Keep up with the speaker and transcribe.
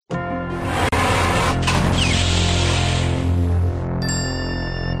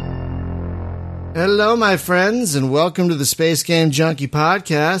Hello, my friends, and welcome to the Space Game Junkie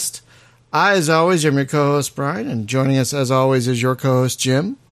Podcast. I, as always, am your co-host, Brian, and joining us, as always, is your co-host,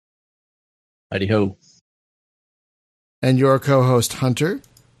 Jim. Howdy ho. And your co-host, Hunter.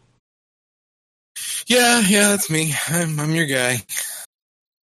 Yeah, that's me. I'm your guy.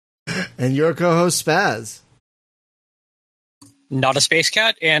 And your co-host, Spaz. Not a space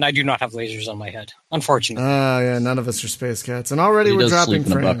cat, and I do not have lasers on my head, unfortunately. Yeah, none of us are space cats. And already we're dropping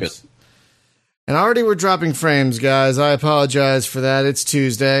frames. And already we're dropping frames, guys. I apologize for that. It's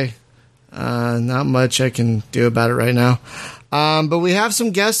Tuesday. Not much I can do about it right now. But we have some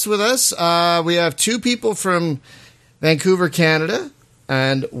guests with us. We have two people from Vancouver, Canada,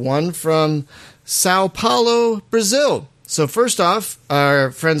 and one from Sao Paulo, Brazil. So first off,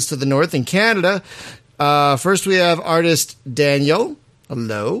 our friends to the north in Canada. First, we have artist Daniel.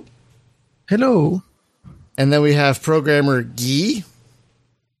 Hello. Hello. And then we have programmer Guy.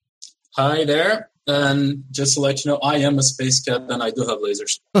 Hi there. And just to let you know, I am a space cat and I do have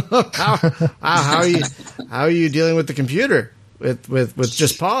lasers. How are you dealing with the computer? With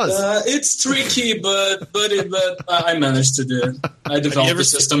just pause? It's tricky, but I managed to do it. I developed the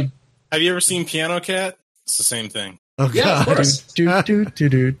system. Have you ever seen Piano Cat? It's the same thing. Oh, yeah, of course.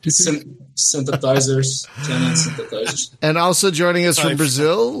 Synthesizers. And also joining us from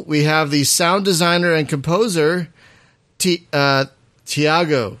Brazil, we have the sound designer and composer,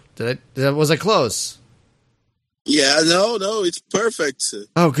 Tiago. Was I close? Yeah, no, it's perfect.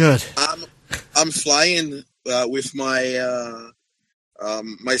 Oh, good. I'm flying with my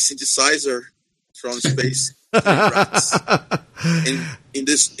my synthesizer from space in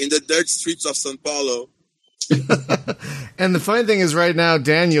the dirt streets of São Paulo. And the funny thing is, right now,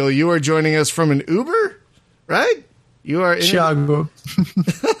 Daniel, you are joining us from an Uber, right? You are in Chicago.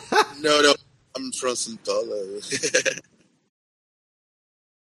 No, I'm from São Paulo.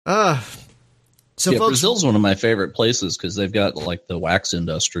 So folks, Brazil's one of my favorite places because they've got like the wax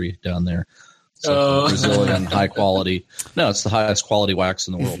industry down there. Brazilian high quality. No, it's the highest quality wax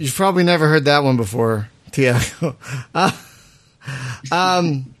in the world. You've probably never heard that one before, Tiago.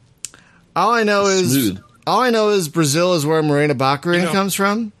 All I know is Brazil is where Morena Baccarin comes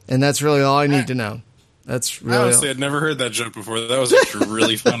from, and that's really all I need to know. That's really honestly, I'd never heard that joke before. That was actually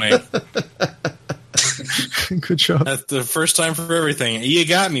really funny. Good job. That's the first time for everything. You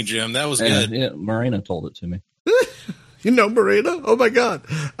got me, Jim. That was good. Yeah, Morena told it to me. You know Morena? Oh my God.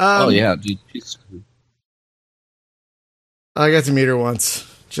 Oh yeah, dude. I got to meet her once,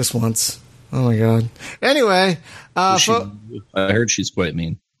 just once. Oh my God. Anyway, I heard she's quite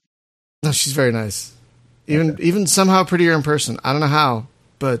mean. No, she's very nice. Even somehow prettier in person. I don't know how,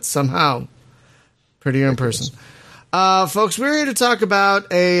 but somehow prettier in person. Folks, we're here to talk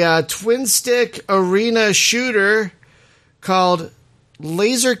about a twin-stick arena shooter called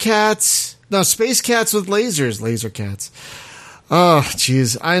Spacecats with lasers. Laser Cats. Oh,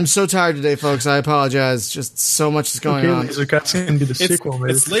 jeez. I am so tired today, folks. I apologize. Just so much is going on. Laser Cats can be the sequel,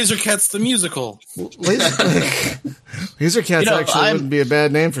 maybe. It's Laser Cats the musical. Laser Cats wouldn't be a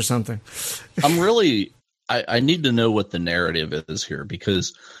bad name for something. I need to know what the narrative is here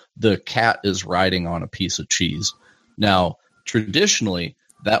because the cat is riding on a piece of cheese. Now, traditionally,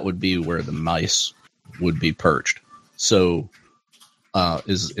 that would be where the mice would be perched. So,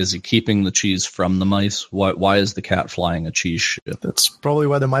 is he keeping the cheese from the mice? Why is the cat flying a cheese ship? That's probably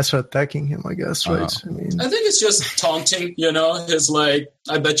why the mice are attacking him, I guess, right? I think it's just taunting, He's like,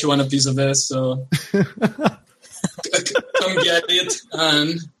 I bet you want a piece of this, so come get it.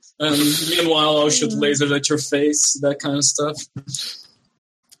 And meanwhile, I'll shoot lasers at your face, that kind of stuff.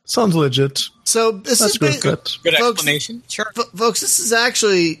 Sounds legit. So this is good explanation. Sure, folks. This is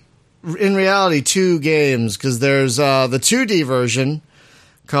actually, in reality, two games because there's the 2D version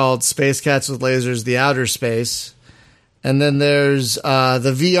called Spacecats with Lasers: The Outer Space, and then there's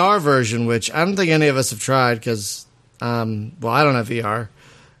the VR version, which I don't think any of us have tried because, I don't have VR.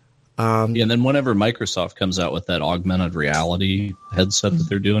 And then whenever Microsoft comes out with that augmented reality headset that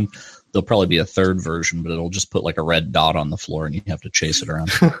they're doing, there'll probably be a third version, but it'll just put like a red dot on the floor and you have to chase it around.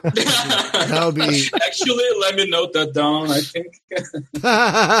 That'll be actually, let me note that down, I think.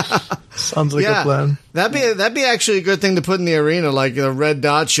 Sounds like a plan. That'd be actually a good thing to put in the arena. Like a red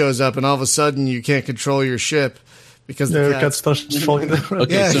dot shows up and all of a sudden you can't control your ship because the cat starts falling down.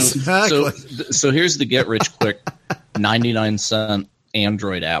 Okay, yeah, exactly. So here's the get rich quick 99-cent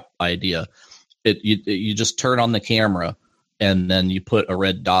Android app idea. You just turn on the camera and then you put a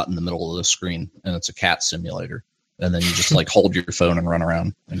red dot in the middle of the screen, and it's a cat simulator. And then you just like hold your phone and run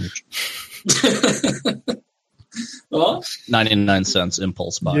around. And well, 99 cents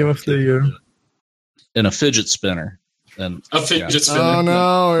impulse buy. Game of the year. And a fidget spinner. And a fidget spinner. Oh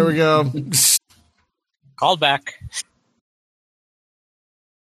no! Here we go. Called back.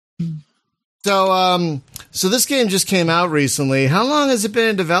 So this game just came out recently. How long has it been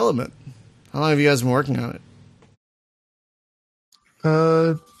in development? How long have you guys been working on it?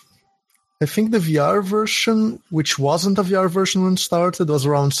 I think the VR version, which wasn't a VR version when it started, was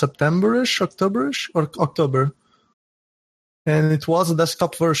around September-ish, October-ish, or October. And it was a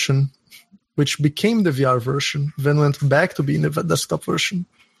desktop version, which became the VR version, then went back to being the desktop version.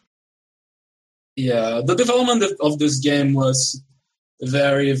 Yeah, the development of this game was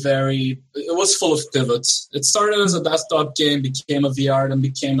very, very... It was full of pivots. It started as a desktop game, became a VR, then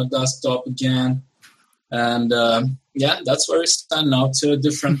became a desktop again. And that's where we stand now. 2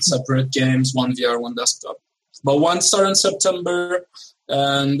 different separate games, one VR, one desktop. But one started in September,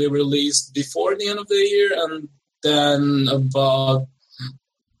 and we released before the end of the year, and then about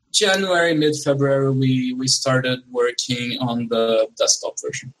January, mid-February, we started working on the desktop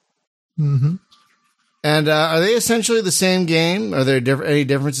version. Mm-hmm. And are they essentially the same game? Are there any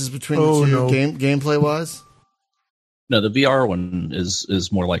differences between the two gameplay-wise? No, the VR one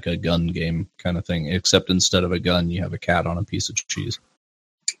is more like a gun game kind of thing, except instead of a gun, you have a cat on a piece of cheese.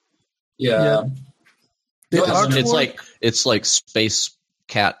 Yeah. It's like Space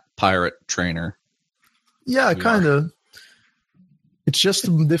Cat Pirate Trainer. Yeah, kind of. It's just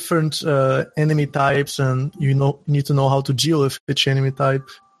different enemy types, and you need to know how to deal with each enemy type.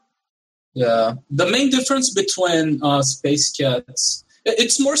 Yeah, the main difference between Spacecats,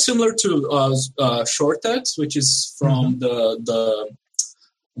 it's more similar to Shortex, which is from the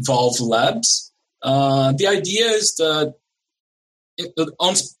Valve Labs. The idea is that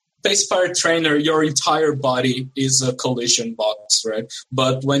on Space Pirate Trainer, your entire body is a collision box, right?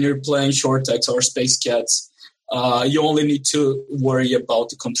 But when you're playing Shortex or Spacecats, you only need to worry about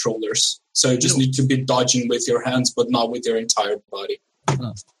the controllers. So you just need to be dodging with your hands, but not with your entire body.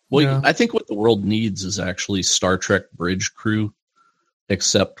 Huh. Well, I think what the world needs is actually Star Trek Bridge Crew,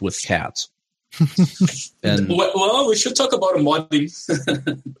 except with cats. And well, we should talk about a modding.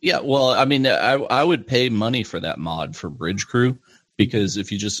 Yeah, well, I mean, I would pay money for that mod for Bridge Crew, because if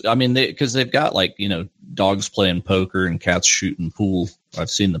you just, I mean, because they've got dogs playing poker and cats shooting pool. I've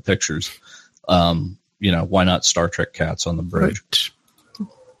seen the pictures. Why not Star Trek cats on the bridge? Right.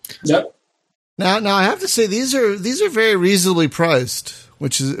 Yep. Now I have to say these are very reasonably priced,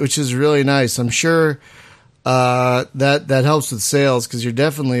 which is really nice. I'm sure that helps with sales, because you're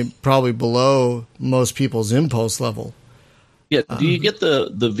definitely probably below most people's impulse level. Yeah. Do you get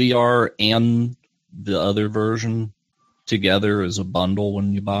the VR and the other version together as a bundle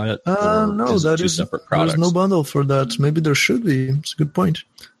when you buy it? No, that is separate products? There's no bundle for that. Maybe there should be. It's a good point.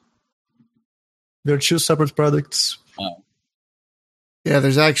 They're 2 separate products. Oh. Yeah,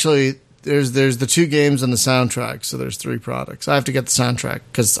 there's the 2 games and the soundtrack, so there's 3 products. I have to get the soundtrack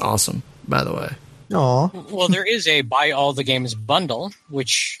because it's awesome, by the way. Aww. Well, there is a buy all the games bundle,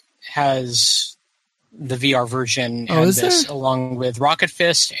 which has the VR version and this, along with Rocket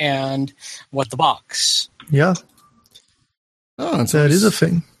Fist and What the Box. Yeah. Oh, that is a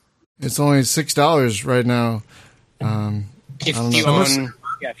thing. It's only $6 right now.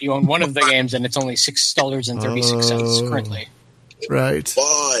 If you own one of the games, then it's only $6.36 currently. Right.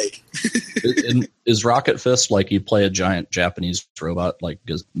 Why? Is Rocket Fist like you play a giant Japanese robot like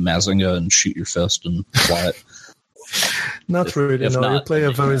Mazinga and shoot your fist and fly it? Not really, no. Not, you play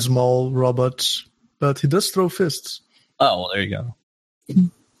a very small robot, but he does throw fists. Oh, well, there you go.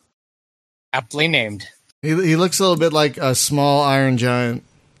 Aptly named. He looks a little bit like a small Iron Giant,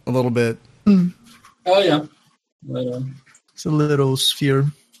 a little bit. Oh, yeah. But, it's a little sphere.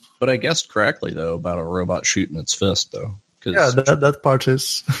 But I guessed correctly, though, about a robot shooting its fist, though. Yeah, that part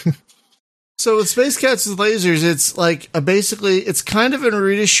is. So with Spacecats' lasers, it's like it's kind of an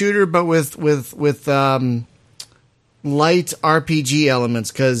arena shooter, but with light RPG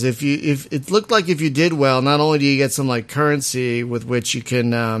elements. Because if it looked like if you did well, not only do you get some currency with which you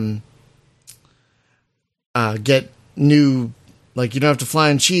can get new, you don't have to fly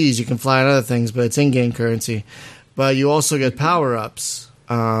on cheese, you can fly on other things, but it's in-game currency. But you also get power-ups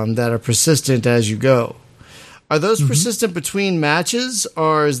that are persistent as you go. Are those persistent between matches,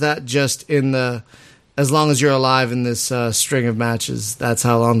 or is that just as long as you're alive in this string of matches, that's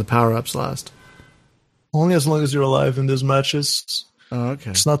how long the power-ups last? Only as long as you're alive in these matches. Oh,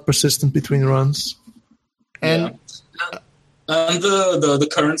 okay. It's not persistent between runs. And and the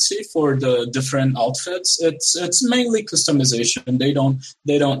currency for the different outfits, it's mainly customization.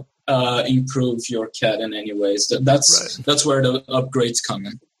 They don't improve your cat in any ways. That's where the upgrades come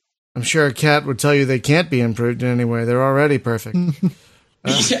in. I'm sure a cat would tell you they can't be improved in any way. They're already perfect.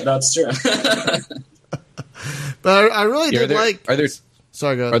 Yeah, that's true. But I really did like... Are there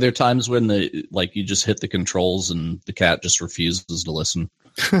Sorry, go ahead. Are there times when you just hit the controls and the cat just refuses to listen?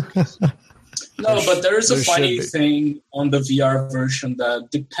 No, but there is a funny thing on the VR version that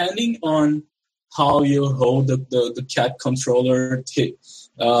depending on how you hold the cat controller,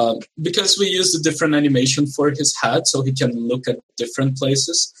 because we use a different animation for his head, so he can look at different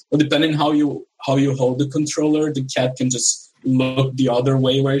places. But depending how you hold the controller, the cat can just look the other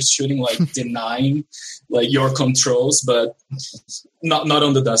way where it's shooting, like denying like your controls, but not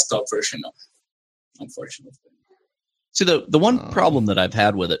on the desktop version, no, unfortunately. See, the one problem that I've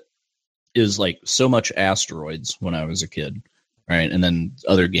had with it is like so much asteroids when I was a kid, right? And then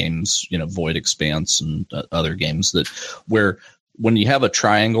other games, Void Expanse and other games that where when you have a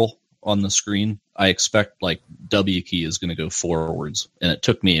triangle on the screen, I expect like W key is going to go forwards. And it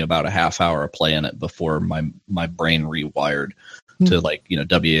took me about a half hour of playing it before my brain rewired to like,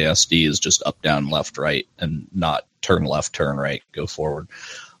 WASD is just up, down, left, right, and not turn left, turn right, go forward.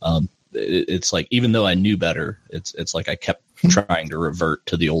 It's like, even though I knew better, it's like I kept trying to revert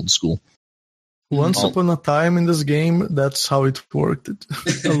to the old school. Once upon a time in this game, that's how it worked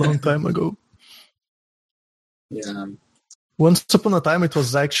a long time ago. Yeah. Once upon a time, it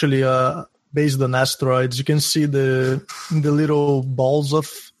was actually based on asteroids. You can see the little balls of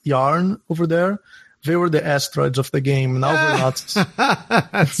yarn over there. They were the asteroids of the game. Now we're not.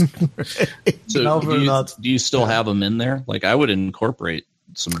 That's great. So do you still have them in there? Like, I would incorporate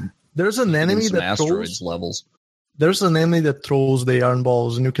some. There's an enemy that asteroids throws levels. There's an enemy that throws the yarn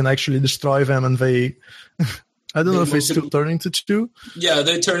balls, and you can actually destroy them. And they, I don't know if they still turn into two. Yeah,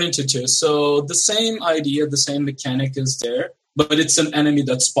 they turn into two. So the same idea, the same mechanic is there, but it's an enemy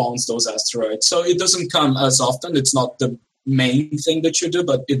that spawns those asteroids. So it doesn't come as often. It's not the main thing that you do,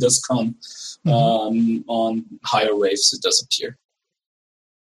 but it does come on higher waves. It does appear.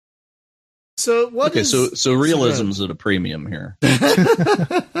 So what? Okay, so realism's at a premium here.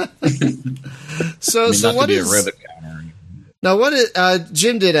 So what is? Now, what is,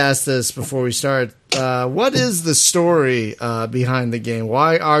 Jim did ask this before we started. What is the story behind the game?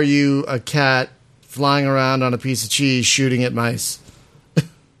 Why are you a cat flying around on a piece of cheese shooting at mice?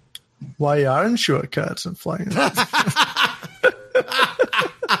 Why aren't you a cat and flying?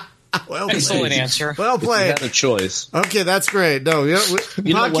 Well played. Excellent answer. Well played. You had a choice. Okay, that's great. No,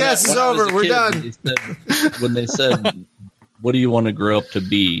 podcast is over. We're done. When they said, what do you want to grow up to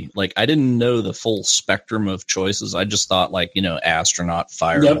be? Like, I didn't know the full spectrum of choices. I just thought, like, astronaut,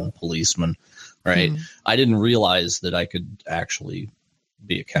 fireman, policeman, right? Mm-hmm. I didn't realize that I could actually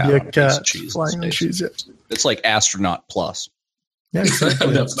be a cat on a piece of cheese. Flying on cheese, yeah. It's like astronaut plus. Yeah,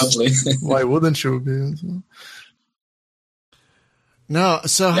 exactly. Definitely. Why wouldn't you be? No,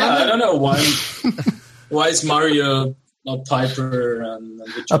 so I don't know why. Why is Mario a Piper and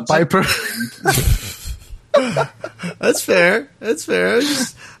a Piper? That's fair. That's fair.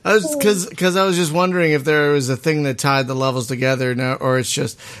 Because I was just wondering if there was a thing that tied the levels together, or it's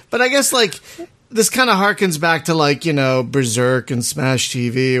just. But I guess like this kind of harkens back to like Berserk and Smash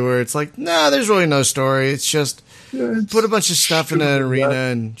TV, where it's like, there's really no story. It's just put a bunch of stuff in an arena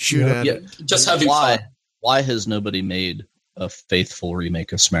and shoot at it. Just having fun. Why has nobody made a faithful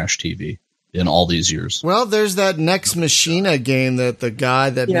remake of Smash TV in all these years? Well, there's that Nex Machina game that the guy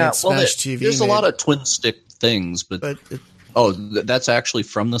that made Smash TV There's a lot of twin stick things, but that's actually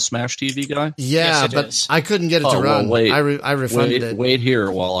from the Smash TV guy? Yeah, yes, but I couldn't get it to run. Well, wait, I refunded it. Wait here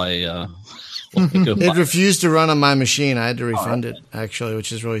while I it refused to run on my machine. I had to refund it, actually,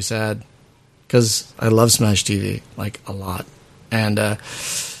 which is really sad because I love Smash TV, like, a lot. And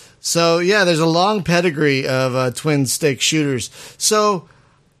so, yeah, there's a long pedigree of twin stick shooters. So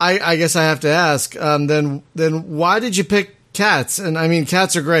I guess I have to ask, then why did you pick cats? And I mean,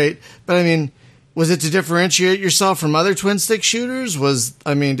 cats are great, but I mean, was it to differentiate yourself from other twin stick shooters?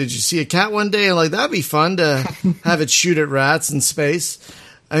 Did you see a cat one day and like, that'd be fun to have it shoot at rats in space?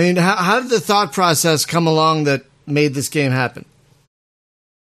 I mean, how did the thought process come along that made this game happen?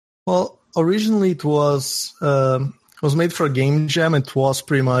 Well, originally it was made for a game jam. It was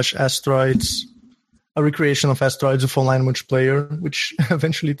pretty much asteroids, a recreation of asteroids with online multiplayer, which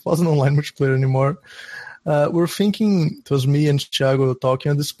eventually it wasn't online multiplayer anymore. We're thinking, it was me and Thiago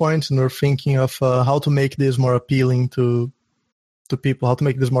talking at this point, and we're thinking of how to make this more appealing to people, how to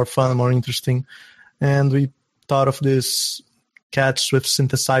make this more fun, more interesting. And we thought of this cats with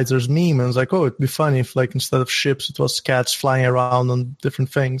synthesizers meme, and I was like, it'd be funny if, like, instead of ships, it was cats flying around on different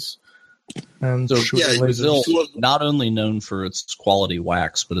things. And so Brazil, not only known for its quality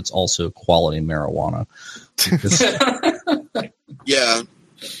wax, but it's also quality marijuana. Yeah,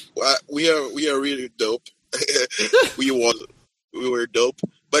 we are really dope. we were dope.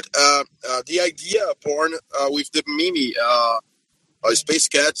 But the idea born with the meme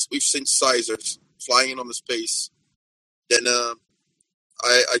Spacecats with synthesizers flying on the space. Then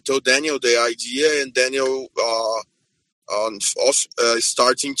I told Daniel the idea, and Daniel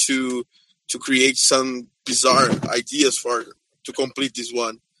starting to create some bizarre ideas to complete this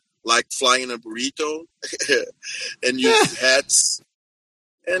one, like flying a burrito and use hats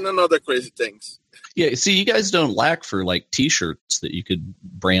and another crazy things. Yeah, see, you guys don't lack for like T-shirts that you could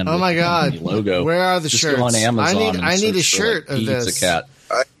brand. Oh my god, logo! Where are the Just shirts? Go on Amazon. I need a shirt of this. Pizza Cat.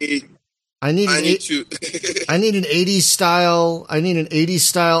 I need an 80s style. I need an 80s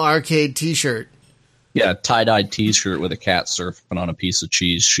style arcade T-shirt. Yeah, tie-dyed T-shirt with a cat surfing on a piece of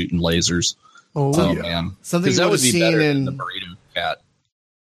cheese, shooting lasers. Oh yeah. Man, something that you would be seen better in than the burrito cat.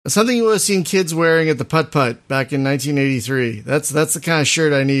 Something you would have seen kids wearing at the Putt Putt back in 1983. That's the kind of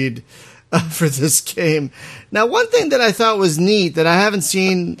shirt I need for this game. Now, one thing that I thought was neat that I haven't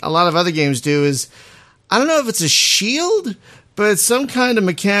seen a lot of other games do is, I don't know if it's a shield, but it's some kind of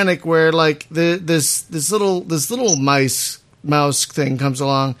mechanic where like this little mouse thing comes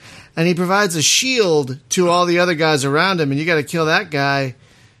along, and he provides a shield to all the other guys around him, and you got to kill that guy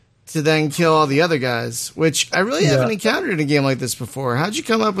to then kill all the other guys, which I really haven't encountered in a game like this before. How'd you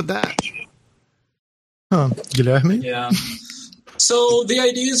come up with that? Guilherme? Yeah. So the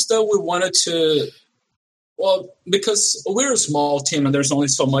idea is that we wanted to, because we're a small team and there's only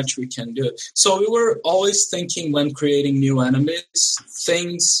so much we can do. So we were always thinking when creating new enemies,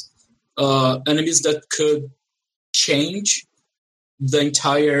 enemies that could change the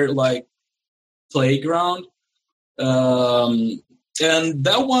entire playground. And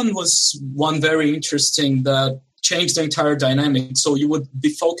that one was one very interesting that changed the entire dynamic. So you would be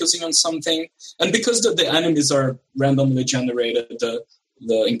focusing on something, and because the enemies are randomly generated,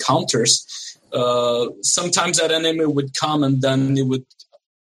 the encounters, sometimes that enemy would come and then it would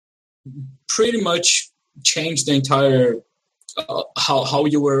pretty much change the entire how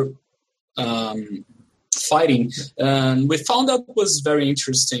you were fighting. And we found that was very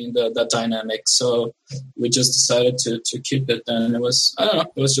interesting, that dynamic. So we just decided to keep it, and it was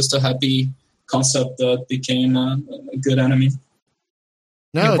just a happy concept that became a good enemy.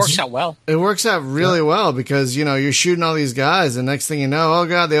 No, it works out well. It works out really well because, you're shooting all these guys, and next thing you know, oh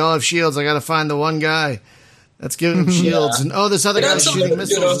god, they all have shields. I got to find the one guy that's giving them shields, and this other guy's shooting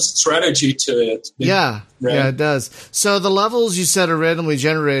missiles. Strategy to it. Yeah, it does. So the levels you said are randomly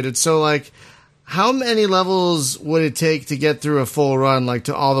generated. So how many levels would it take to get through a full run,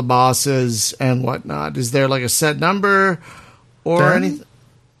 to all the bosses and whatnot? Is there a set number or 10, anything?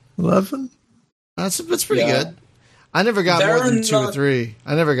 11? That's pretty good. I never got more than 2 or 3.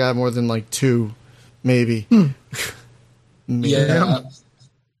 I never got more than 2, maybe. Yeah.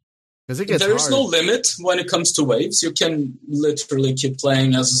 Because it gets There's hard. no limit when it comes to waves. You can literally keep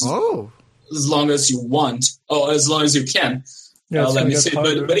playing as long as you want. As long as you can. Let me see.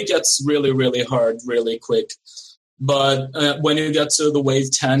 But it gets really, really hard really quick. But when you get to the wave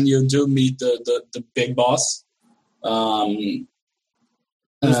 10, you do meet the big boss. Who's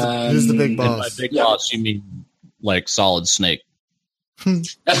the big boss? And by big boss, you mean Solid Snake? No,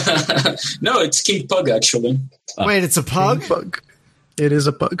 it's King Pug, actually. Wait, it's a pug? Pug. It is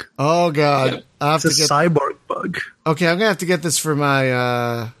a pug. Oh, God. Yeah. I have It's a cyborg bug. Okay, I'm going to have to get this for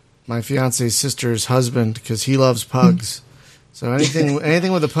my fiance's sister's husband because he loves pugs. So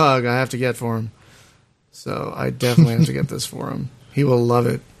anything with a pug, I have to get for him. So I definitely have to get this for him. He will love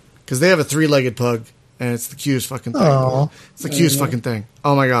it because they have a 3-legged pug, and it's the cutest fucking thing. Aww. It's the cutest fucking thing.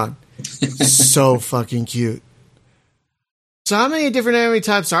 Oh my god, so fucking cute. So how many different enemy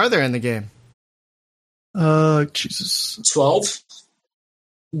types are there in the game? Jesus, 12.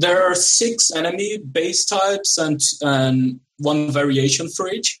 There are 6 enemy base types and 1 variation for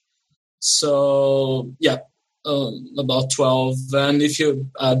each. So about 12, and if you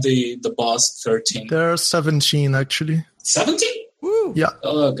add the boss, 13. There are 17 actually. 17? Woo. Yeah.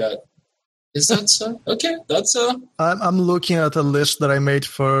 Oh god, is that so? Okay, that's I'm looking at a list that I made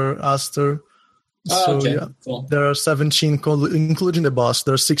for Aster. So okay, yeah, cool. there are 17, including the boss.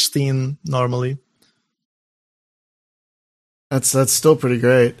 There are 16 normally. That's still pretty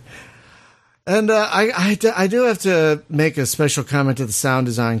great. And I do have to make a special comment to the sound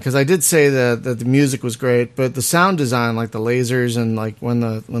design because I did say that the music was great, but the sound design, the lasers and when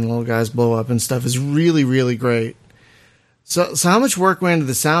the little guys blow up and stuff, is really, really great. So how much work went into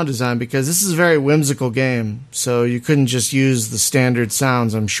the sound design? Because this is a very whimsical game, so you couldn't just use the standard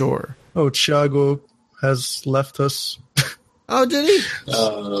sounds, I'm sure. Oh, Thiago has left us. Oh, did he?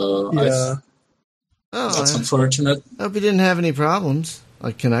 Yeah. That's unfortunate. I hope he didn't have any problems.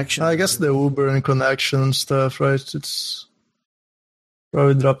 Connection. I guess the Uber and connection and stuff, right? It's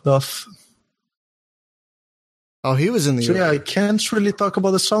probably dropped off. Oh, he was in the. So yeah, I can't really talk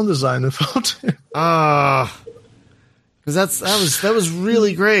about the sound design without him. Because that was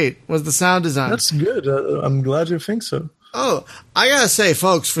really great. Was the sound design? That's good. I'm glad you think so. Oh, I gotta say,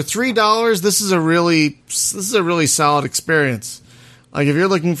 folks, for $3, this is a really solid experience. Like if you're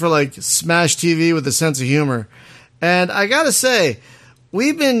looking for like Smash TV with a sense of humor, and I gotta say,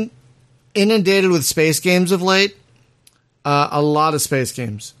 we've been inundated with space games of late. A lot of space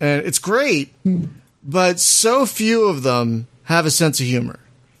games, and it's great, but so few of them have a sense of humor.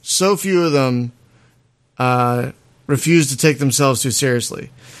 So few of them refuse to take themselves too seriously.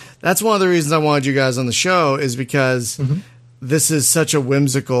 That's one of the reasons I wanted you guys on the show, is because this is such a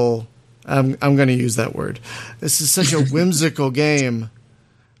whimsical. I'm going to use that word. This is such a whimsical game.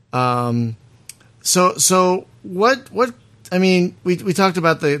 So what? I mean, we talked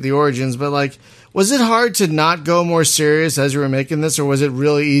about the origins, but like, was it hard to not go more serious as you were making this, or was it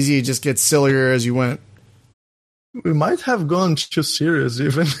really easy to just get sillier as you went? We might have gone too serious,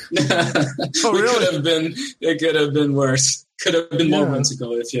 even. Oh, really? It could have been worse. Could have been more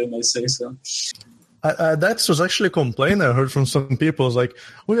whimsical, if you may say so. That was actually a complaint I heard from some people. It's like,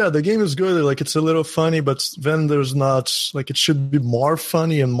 oh yeah, the game is good. Like, it's a little funny, but then there's not, like, it should be more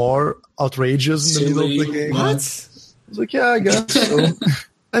funny and more outrageous in the middle of the game. What? I was like, yeah, I guess so.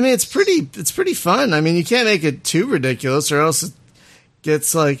 I mean, it's pretty fun. I mean, you can't make it too ridiculous, or else it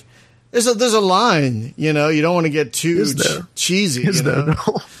gets like there's a line. You know, you don't want to get too cheesy. Is there?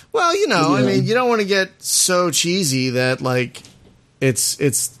 No. Well, you know, I mean, you don't want to get so cheesy that like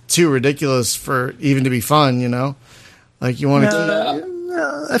it's too ridiculous for even to be fun. You know, like you want to.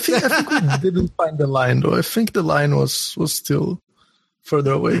 Yeah, I think we didn't find the line though. I think the line was still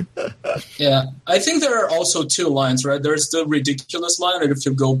further away. Yeah, I think there are also two lines, right? There's the ridiculous line, and if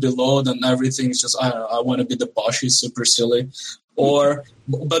you go below, then everything's just, I don't know, I want to be the Boshi, super silly.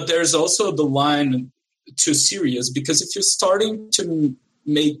 But there's also the line too serious, because if you're starting to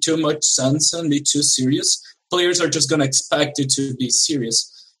make too much sense and be too serious, players are just going to expect it to be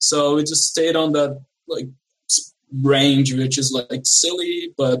serious. So we just stayed on that like range, which is like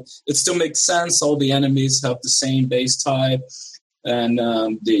silly, but it still makes sense. All the enemies have the same base type. And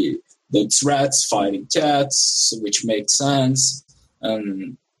the rats fighting cats, which makes sense.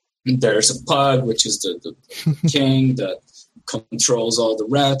 And there's a pug, which is the king that controls all the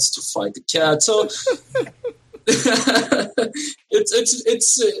rats to fight the cat. So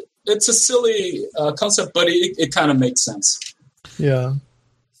it's a silly concept, but it kind of makes sense. Yeah.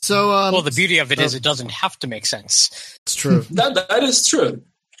 So well, the beauty of it is it doesn't have to make sense. It's true. That is true.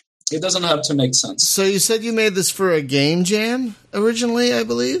 It doesn't have to make sense. So you said you made this for a game jam originally, I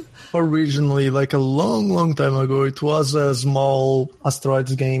believe? Originally, like a long, long time ago, it was a small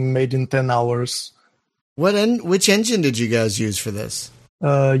asteroids game made in 10 hours. Which engine did you guys use for this?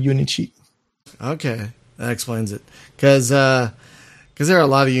 Unity. Okay, that explains it. Because there are a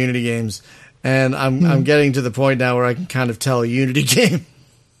lot of Unity games, and I'm getting to the point now where I can kind of tell a Unity game.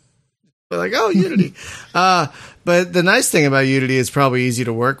 They're like, oh, Unity. But the nice thing about Unity is probably easy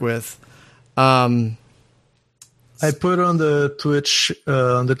to work with. I put on the Twitch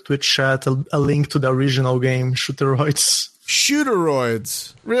chat a link to the original game, Shooteroids.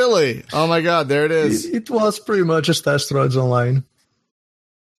 Shooteroids, really? Oh my God, there it is. It was pretty much just Asteroids Online.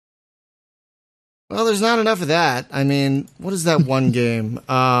 Well, there's not enough of that. I mean, what is that one game?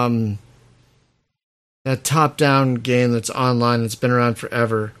 That top-down game that's online that's been around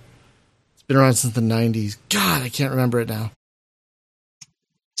forever. Been around since the 90s. God, I can't remember it now.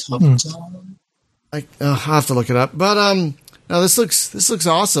 I'll have to look it up. But no, this looks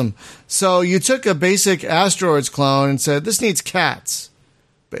awesome. So you took a basic Asteroids clone and said this needs cats,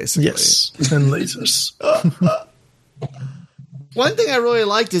 basically. Yes, and lasers. One thing I really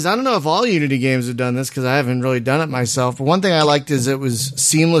liked is, I don't know if all Unity games have done this because I haven't really done it myself, but one thing I liked is it was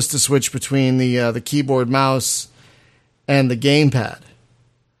seamless to switch between the keyboard, mouse, and the gamepad.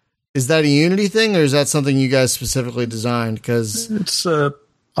 Is that a Unity thing, or is that something you guys specifically designed? Because it's a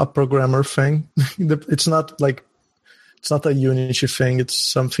programmer thing. It's not a Unity thing. It's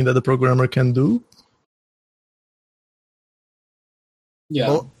something that the programmer can do.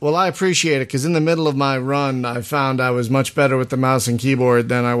 Yeah. Well, I appreciate it, because in the middle of my run, I found I was much better with the mouse and keyboard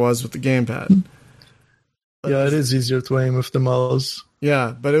than I was with the gamepad. Yeah, it is easier to aim with the mouse.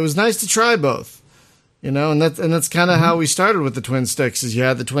 Yeah, but it was nice to try both. You know, and that's kind of how we started with the twin sticks. Is you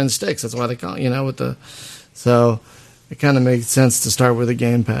had the twin sticks. That's why they call it, so it kind of makes sense to start with a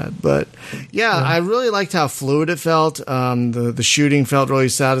gamepad. But yeah, I really liked how fluid it felt. The shooting felt really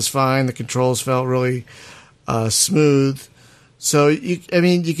satisfying. The controls felt really smooth. So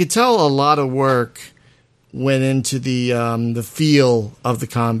you could tell a lot of work went into the feel of the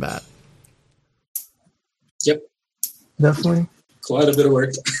combat. Yep. definitely. Quite a bit of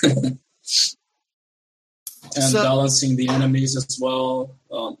work. And balancing the enemies as well.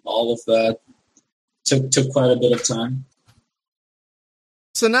 All of that took quite a bit of time.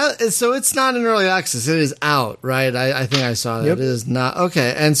 So it's not in early access. It is out, right? I think I saw that. Yep. It is not.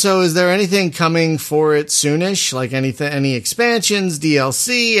 Okay. And so is there anything coming for it soonish? Like any expansions,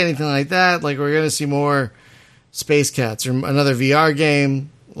 DLC, anything like that? Like we're going to see more Spacecats or another VR game?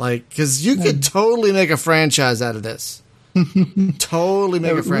 Like, because you could totally make a franchise out of this. Totally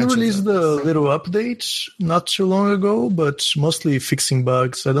make a franchise. We released the little update not too long ago, but mostly fixing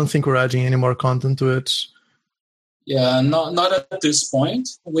bugs. I don't think we're adding any more content to it. Yeah, not at this point.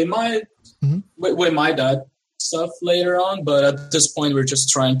 We might we might add stuff later on, but at this point we're just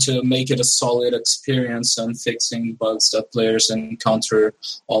trying to make it a solid experience and fixing bugs that players encounter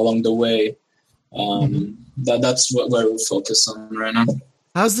along the way. That's where we're focused on right now.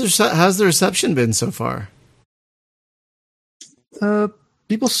 How's the reception been so far?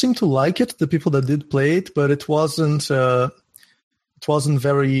 People seem to like it. The people that did play it, but it wasn't a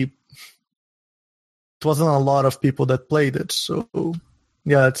lot of people that played it. So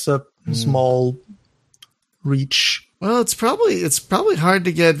yeah, it's a small reach. Well, it's probably hard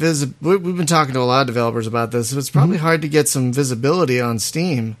to get We've been talking to a lot of developers about this. It's probably hard to get some visibility on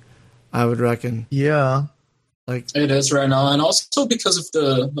Steam, I would reckon. Yeah. Like it is right now, and also because of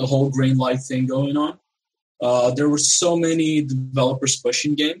the whole green light thing going on, there were so many developers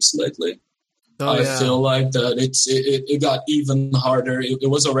pushing games lately. I feel like that it got even harder. It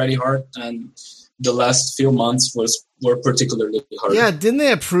was already hard, and the last few months were particularly hard. Yeah, didn't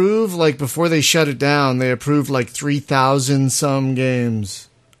they approve, like before they shut it down? They approved like 3,000 some games,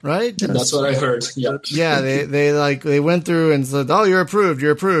 right? That's what I heard. Yeah, yeah. They went through and said, "Oh, you're approved.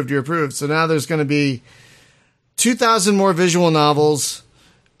 You're approved. You're approved." So now there's going to be 2,000 more visual novels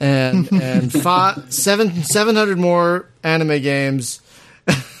and 700 more anime games.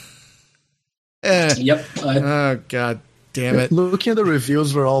 Yep. Oh God damn it! Looking at the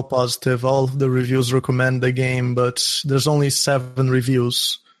reviews, were all positive. All of the reviews recommend the game, but there's only 7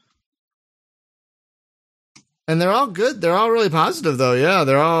 reviews. And they're all good. They're all really positive, though. Yeah,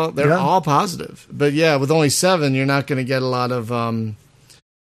 they're all positive. But yeah, with only 7, you're not going to get a lot of.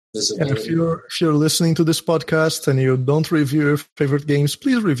 And if you're listening to this podcast and you don't review your favorite games,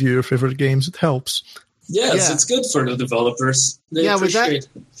 please review your favorite games. It helps. Yes, it's good for the developers. They appreciate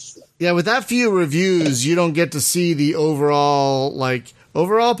it. With that few reviews, you don't get to see the overall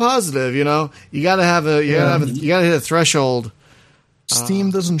positive. You know, you got to hit a threshold.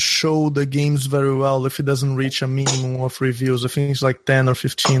 Steam doesn't show the games very well if it doesn't reach a minimum of reviews. I think it's like 10 or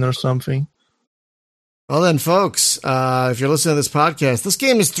 15 or something. Well then, folks, if you're listening to this podcast, this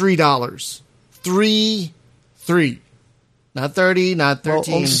game is $3. $3. Not 30, not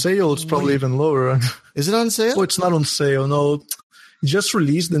 13. Well, on sale, it's probably even lower. Is it on sale? Oh, it's not on sale. No, it just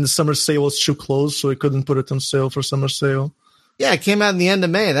released, and the summer sale was too close, so we couldn't put it on sale for summer sale. Yeah, it came out in the end of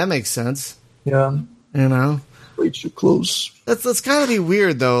May. That makes sense. Yeah, you know, way too close. That's kind of be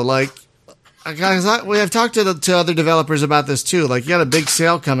weird though. Like, we have talked to other developers about this too. Like, you got a big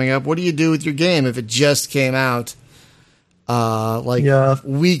sale coming up. What do you do with your game if it just came out?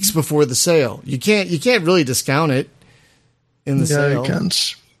 Weeks before the sale, you can't really discount it in the sale. You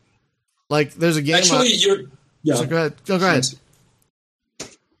can't. Like, there's a game. Actually, So go ahead. Go ahead.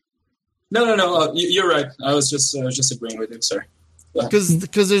 No. You're right. I was just agreeing with you. Sorry.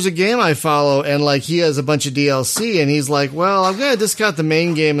 Because there's a game I follow, and like he has a bunch of DLC, and he's like, "Well, I'm gonna discount the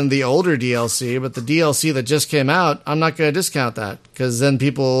main game and the older DLC, but the DLC that just came out, I'm not gonna discount that because then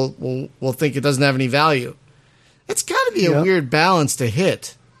people will think it doesn't have any value." It's got to be a weird balance to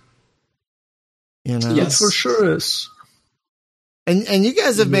hit. You know, yes, for sure is. And you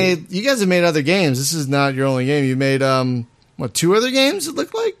guys have made other games. This is not your only game. You made 2 other games? It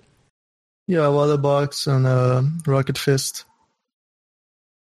looked like. Yeah, Waterbox and Rocket Fist.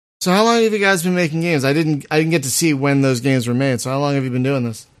 So how long have you guys been making games? I didn't get to see when those games were made. So how long have you been doing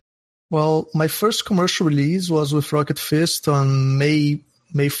this? Well, my first commercial release was with Rocket Fist on May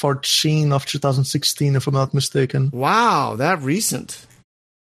 14 of 2016, if I'm not mistaken. Wow, that recent.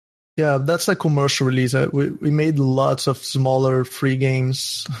 Yeah, that's a commercial release. We made lots of smaller free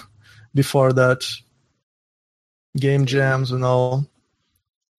games before that. Game jams and all.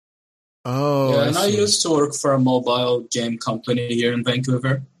 Oh, yeah, and I used to work for a mobile game company here in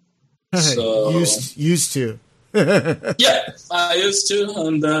Vancouver. So used to. Yeah, I used to,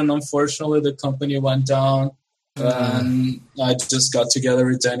 and then unfortunately the company went down, and I just got together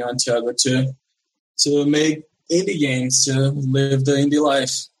with Daniel and Thiago to make indie games, to live the indie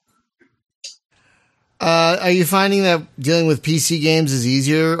life. Are you finding that dealing with PC games is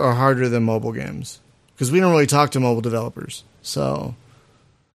easier or harder than mobile games? Because we don't really talk to mobile developers. So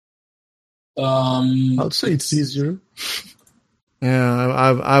I'd say it's easier.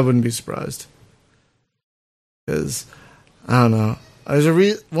 Yeah, I wouldn't be surprised. Because I don't know.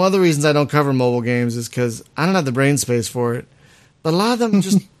 There's one of the reasons I don't cover mobile games is because I don't have the brain space for it. But a lot of them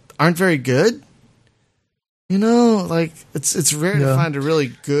just aren't very good. You know, like it's rare to find a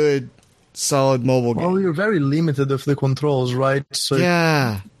really good, solid mobile game. Well, you're very limited with the controls, right? So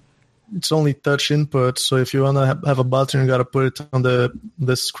yeah. It's only touch input. So if you want to have a button, you got to put it on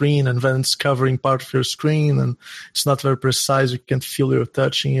the screen, and then it's covering part of your screen, and it's not very precise. You can't feel you're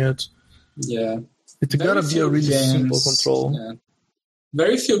touching it. Yeah. It's got to be a really simple control. Yeah.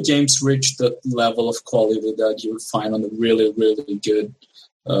 Very few games reach the level of quality that you would find on a really, really good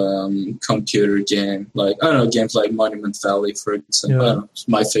computer game. Like, I don't know, games like Monument Valley, for example. Yeah. It's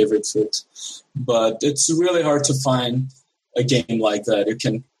my favorite fit. But it's really hard to find a game like that. You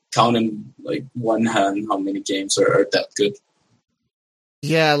can count in like one hand how many games are that good.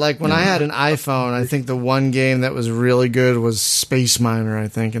 Yeah, like when I had an iPhone, I think the one game that was really good was Space Miner, I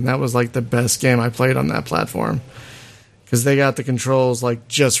think. And that was like the best game I played on that platform. Because they got the controls like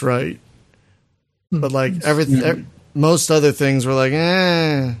just right. But like most other things were like,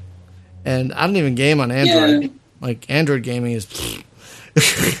 eh. And I don't even game on Android. Yeah. Like Android gaming is...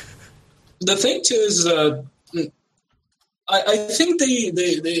 The thing too is I think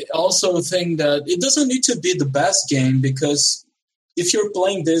they also think that it doesn't need to be the best game, because if you're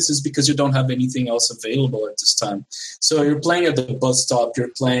playing this, it's because you don't have anything else available at this time. So you're playing at the bus stop, you're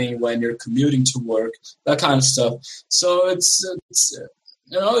playing when you're commuting to work, that kind of stuff. So it's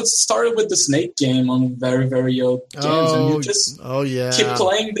it started with the Snake game on very, very old games, and you just keep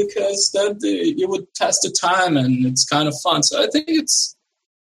playing because that you would pass the time, and it's kind of fun. So I think it's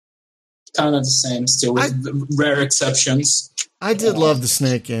kind of the same still, with rare exceptions. I did love the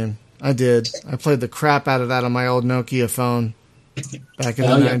Snake game. I did. I played the crap out of that on my old Nokia phone back in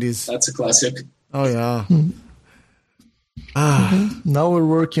the 90s. That's a classic. Oh, yeah. Now we're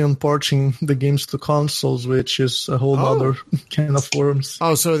working on porting the games to consoles, which is a whole other can of worms.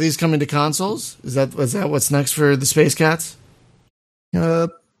 Oh, so are these coming to consoles? Is that what's next for the Spacecats?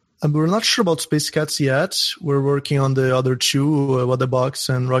 We're not sure about Spacecats yet. We're working on the other two, What the Box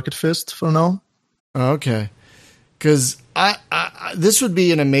and Rocket Fist, for now. Okay. Because this would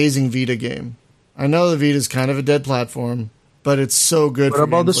be an amazing Vita game. I know the Vita is kind of a dead platform, but it's so good. What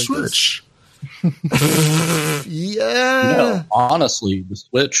about the like Switch? Yeah. No, honestly, the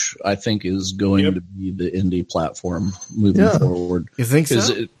Switch, I think, is going to be the indie platform moving forward. You think so?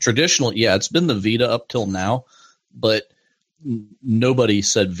 Because traditionally, it's been the Vita up till now, but nobody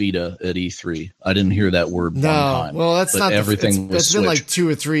said Vita at E3. I didn't hear that word one time. Well, that's not everything. It's been like 2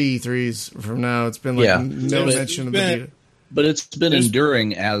 or 3 E3s from now. It's been like no mention of the Vita. But it's been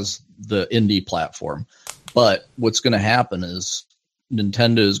enduring as the indie platform. But what's going to happen is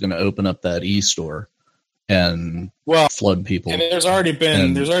Nintendo is going to open up that e-store and flood people. And there's already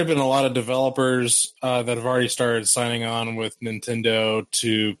been a lot of developers that have already started signing on with Nintendo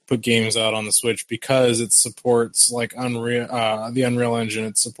to put games out on the Switch, because it supports like Unreal, the Unreal Engine.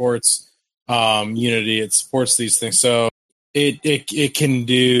 It supports Unity. It supports these things, so it can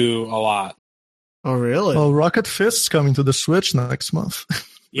do a lot. Oh, really? Well, Rocket Fist's coming to the Switch next month.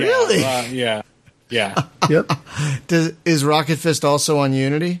 Really? Yeah. Yep. Is Rocket Fist also on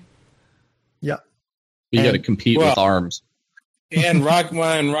Unity? Yeah. You got to compete with ARMS. And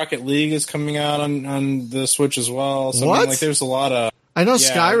Rocket League is coming out on the Switch as well. So what? There's a lot of... I know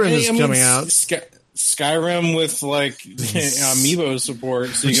Skyrim is coming out. Skyrim with amiibo support.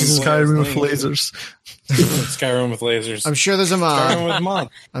 So Which is Skyrim with lasers. Skyrim with lasers. I'm sure there's a mod. Skyrim with mod.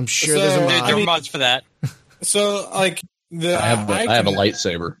 I'm sure there's a mod. There are mods for that. So, I have a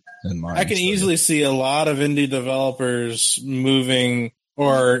lightsaber in mind. I can easily see a lot of indie developers moving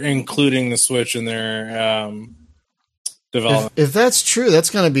or including the Switch in their development. If that's true, that's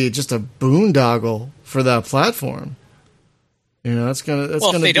going to be just a boondoggle for that platform. You know, if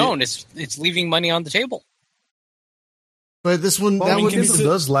they don't, it's leaving money on the table. But this one, Nintendo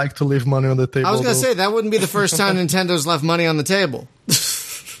does like to leave money on the table. I was going to say that wouldn't be the first time Nintendo's left money on the table.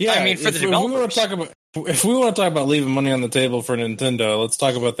 Yeah, I mean, for the developers. If we want to talk about leaving money on the table for Nintendo, let's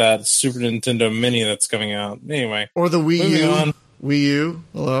talk about that Super Nintendo Mini that's coming out. Anyway, or the Wii U. Wii U,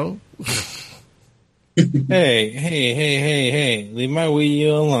 hello. Hey! Leave my Wii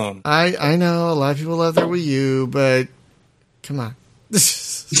U alone. I know a lot of people love their Wii U, but come on,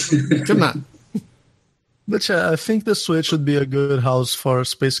 come on. But I think the Switch would be a good house for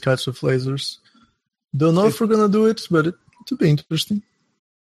Spacecats with lasers. Don't know if we're gonna do it, but it would be interesting.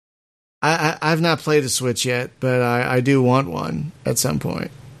 I've not played a Switch yet, but I do want one at some point.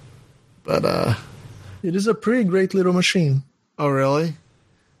 But It is a pretty great little machine. Oh, really?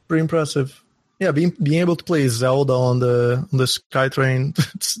 Pretty impressive. Yeah, being able to play Zelda on the SkyTrain,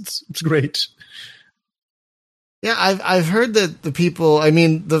 it's great. Yeah, I've heard that the people. I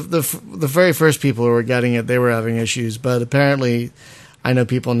mean, the very first people who were getting it, they were having issues. But apparently, I know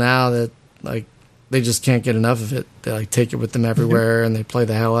people now that like they just can't get enough of it. They like take it with them everywhere, and they play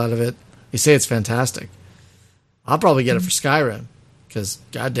the hell out of it. They say it's fantastic. I'll probably get it for Skyrim because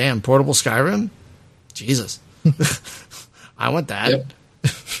goddamn, portable Skyrim, Jesus, I want that.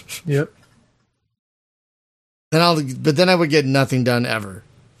 Yep. Then I would get nothing done ever.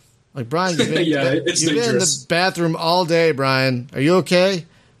 Like, Brian, you've been, yeah, you've been in the bathroom all day, Brian. Are you okay?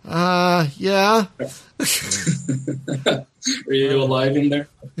 Yeah. Are you alive in there?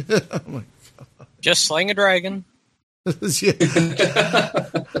 Oh my God. Just slaying a dragon. Yeah.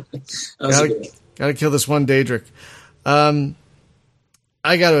 Gotta kill this one Daedric.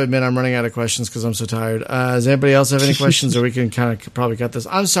 I got to admit, I'm running out of questions because I'm so tired. Does anybody else have any questions, or we can kind of probably cut this?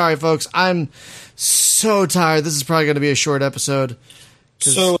 I'm sorry, folks. I'm so tired. This is probably going to be a short episode.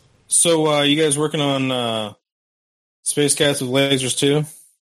 So you guys working on Spacecats with lasers too?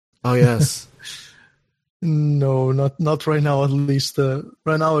 Oh yes. No, not right now. At least right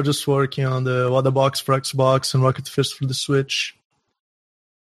now we're just working on the box for Xbox and Rocket Fist for the Switch.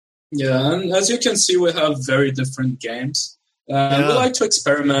 Yeah, and as you can see, we have very different games. We like to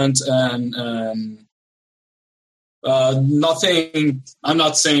experiment, and nothing. I'm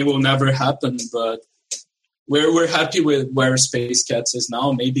not saying it will never happen, but we're happy with where Spacecats is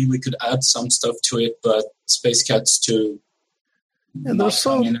now. Maybe we could add some stuff to it, but Spacecats 2. Yeah, there's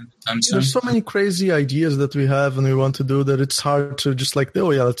so many crazy ideas that we have and we want to do that it's hard to just like,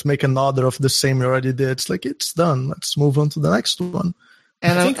 oh yeah, let's make another of the same we already did. It's like, it's done. Let's move on to the next one.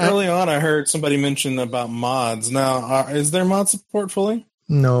 And I think early on I heard somebody mention about mods. Now, is there mod support fully?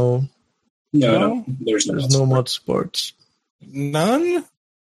 No. No, there's no mod support. None?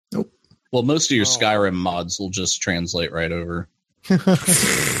 Nope. Well, most of your Skyrim mods will just translate right over.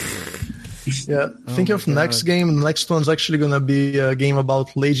 Yeah, think of the next game. The next one's actually going to be a game about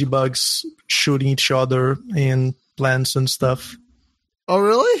ladybugs shooting each other in plants and stuff. Oh,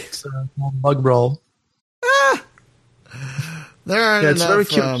 really? It's a bug brawl. There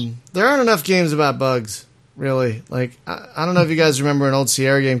aren't enough games about bugs, really. Like, I don't know if you guys remember an old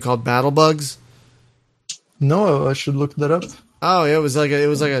Sierra game called Battle Bugs. No, I should look that up. Oh, yeah, it was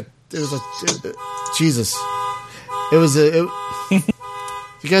Jesus.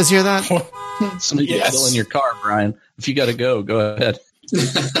 You guys hear that? Somebody still in your car, Brian. If you got to go ahead.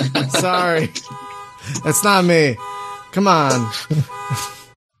 Sorry. That's not me. Come on.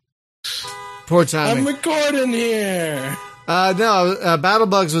 Poor timing. I'm recording here. No, Battle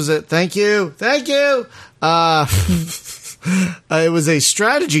Bugs was it. Thank you. It was a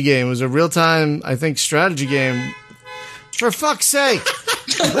strategy game. It was a real-time, I think, strategy game. For fuck's sake.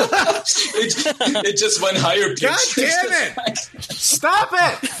 it just went higher pitch. God damn it. Stop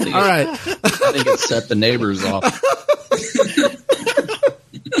it. All right. I think it set the neighbors off.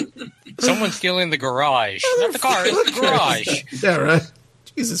 Someone's stealing the garage. Not the car, it's the garage. Yeah, right.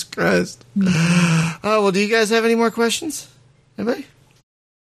 Jesus Christ. Well, do you guys have any more questions? Anybody?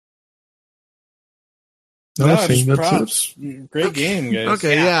 No, just props. Great game, guys.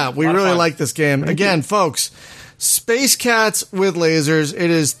 Okay, yeah, we really like this game. Again, folks, Spacecats with lasers. It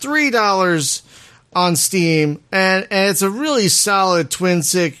is $3 on Steam, and it's a really solid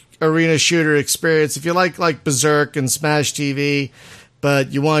twin-stick arena shooter experience. If you like Berserk and Smash TV,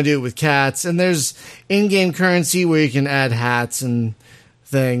 but you want to do it with cats, and there's in-game currency where you can add hats and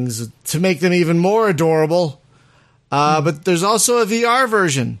things to make them even more adorable. But there's also a VR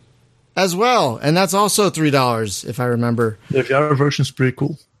version as well, and that's also $3 if I remember. The VR version's pretty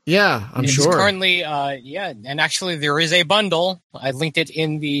cool. Yeah, it's sure. Currently, and actually there is a bundle. I linked it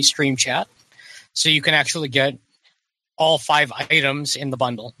in the stream chat, so you can actually get all 5 items in the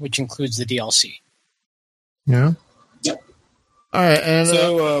bundle, which includes the DLC. Yeah. Yep. All right, and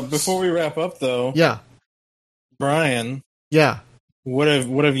so before we wrap up, though, Brian, what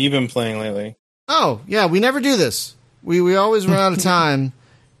have you been playing lately? Oh, yeah, we never do this. We always run out of time,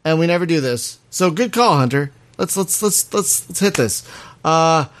 and we never do this. So good call, Hunter. Let's hit this.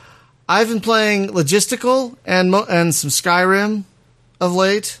 I've been playing Logistical and some Skyrim of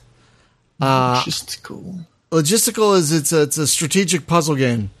late. Logistical is it's a strategic puzzle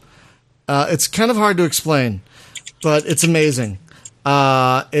game. It's kind of hard to explain, but it's amazing.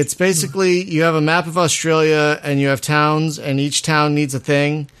 It's basically you have a map of Australia and you have towns, and each town needs a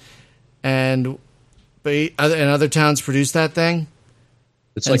thing, and other towns produce that thing.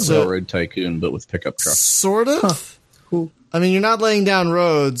 It's like Railroad Tycoon, but with pickup trucks. Sort of. Huh. Cool. I mean, you're not laying down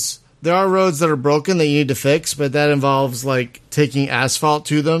roads, there are roads that are broken that you need to fix, but that involves like taking asphalt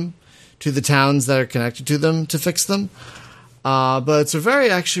to them, to the towns that are connected to them to fix them. But it's a very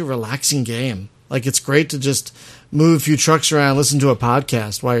actually relaxing game. Like, it's great to just move a few trucks around, listen to a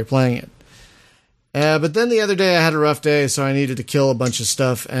podcast while you're playing it. But then the other day I had a rough day, so I needed to kill a bunch of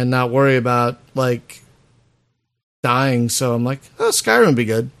stuff and not worry about, like, dying. So I'm like, Skyrim would be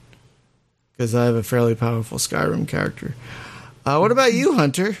good. Because I have a fairly powerful Skyrim character. What about you,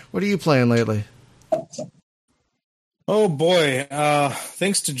 Hunter? What are you playing lately? Oh, boy.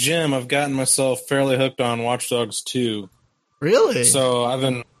 Thanks to Jim, I've gotten myself fairly hooked on Watch Dogs 2. Really? So I've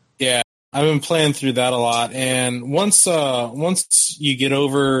been playing through that a lot. And once you get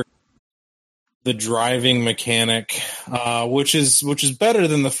over the driving mechanic, which is better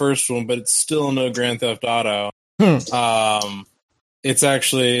than the first one, but it's still no Grand Theft Auto. It's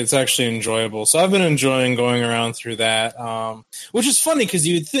actually enjoyable. So I've been enjoying going around through that, which is funny because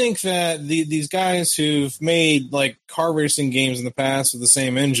you would think that these guys who've made like car racing games in the past with the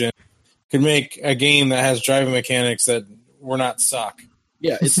same engine could make a game that has driving mechanics that were not suck.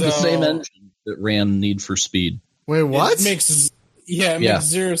 Yeah, it's the same engine that ran Need for Speed. Wait, what? It makes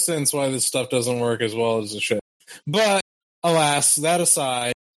zero sense why this stuff doesn't work as well as it should. But alas, that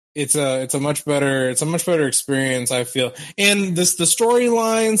aside, it's a much better experience, I feel. And the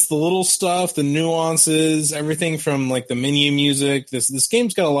storylines, the little stuff, the nuances, everything from like the menu music. This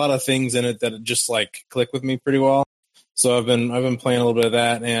game's got a lot of things in it that just like click with me pretty well. So I've been playing a little bit of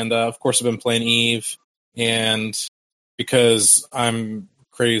that, and of course I've been playing Eve, and because I'm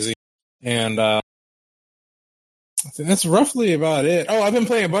crazy, and I think that's roughly about it. Oh, I've been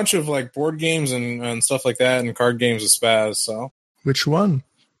playing a bunch of like board games and stuff like that, and card games with Spaz. So which one?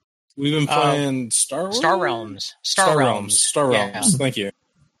 We've been playing Star Realms. Yeah. Thank you.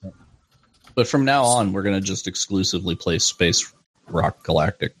 But from now on, we're going to just exclusively play Space Rock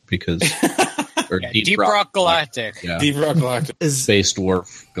Galactic because or Deep Rock Galactic. Yeah. Deep Rock Galactic is Space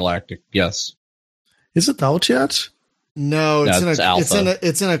Dwarf Galactic. Yes. Is it out yet? No,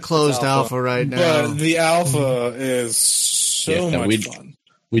 it's in a closed alpha right now. But the alpha is so much fun.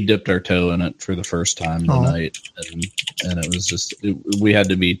 We dipped our toe in it for the first time tonight, and it was just we had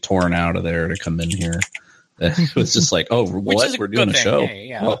to be torn out of there to come in here. It was just like, oh, what? We're doing a show. Hey,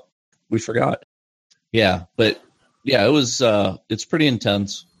 yeah. Well, we forgot. Yeah, but yeah, it was. It's pretty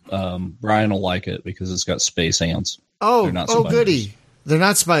intense. Brian will like it because it's got space ants. Oh, goody! They're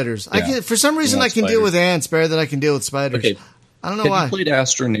not spiders. Yeah. For some reason, I can deal with ants better than I can deal with spiders. Okay. I don't know why. Have you played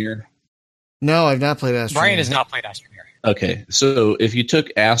Astroneer? No, I've not played Astroneer. Brian has not played Astroneer. Okay, so if you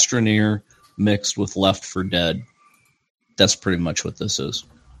took Astroneer mixed with Left 4 Dead, that's pretty much what this is,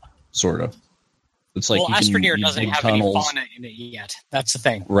 sort of. It's like Astroneer doesn't have any fauna in it yet. That's the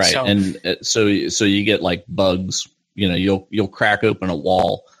thing, right? So you get like bugs. You know, you'll crack open a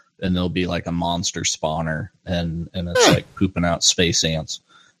wall and there'll be like a monster spawner, and it's like pooping out space ants,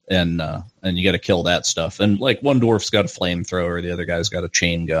 and you got to kill that stuff. And like one dwarf's got a flamethrower, the other guy's got a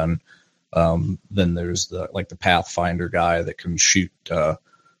chain gun. Then there's the Pathfinder guy that can shoot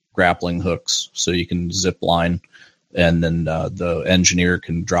grappling hooks so you can zip line, and then the engineer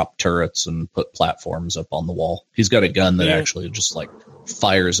can drop turrets and put platforms up on the wall. He's got a gun that actually just like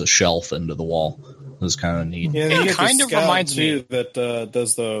fires a shelf into the wall. It's kind of neat. Yeah, it kind of reminds me that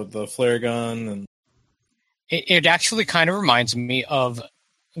does the flare gun, and it actually kind of reminds me of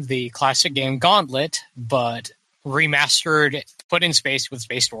the classic game Gauntlet, but remastered, put in space with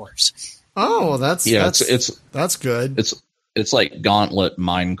space dwarves. Oh, that's good. It's like Gauntlet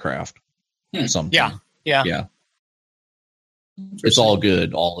Minecraft. Something. Yeah. It's all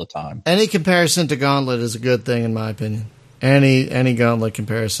good all the time. Any comparison to Gauntlet is a good thing in my opinion. Any Gauntlet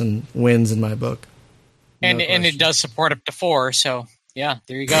comparison wins in my book. And it does support up to 4, so yeah,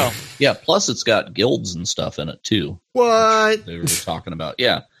 there you go. Yeah, plus it's got guilds and stuff in it too. What? They were talking about.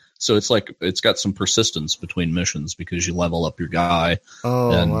 Yeah. So it's like it's got some persistence between missions because you level up your guy. Oh,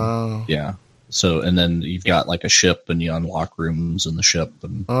 wow. Yeah. So and then you've got like a ship and you unlock rooms in the ship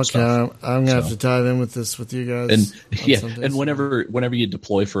and stuff. I'm gonna have to dive in with this with you guys. And whenever you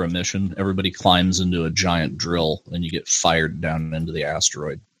deploy for a mission, everybody climbs into a giant drill and you get fired down into the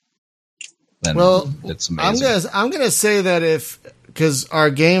asteroid. And it's amazing. I'm gonna say that because our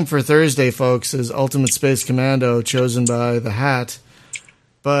game for Thursday, folks, is Ultimate Space Commando, chosen by the Hat.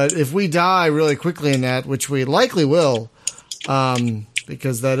 But if we die really quickly in that, which we likely will,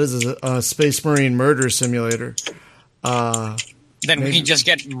 because that is a Space Marine murder simulator, then we can just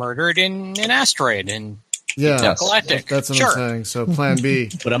get murdered in an asteroid and Galactic. That's what I'm saying. So Plan B.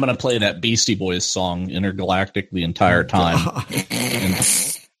 But I'm going to play that Beastie Boys song, Intergalactic, the entire time.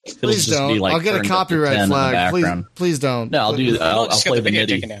 Please don't. I'll get a copyright flag. Please don't. No, I'll play the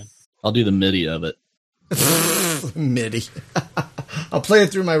MIDI. I'll do the MIDI of it. MIDI. I'll play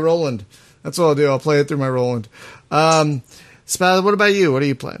it through my Roland. That's what I'll do. I'll play it through my Roland. Spaz, what about you? What are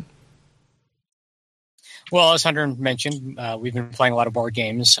you playing? Well, as Hunter mentioned, we've been playing a lot of board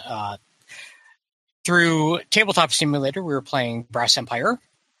games. Through Tabletop Simulator, we were playing Brass Empire,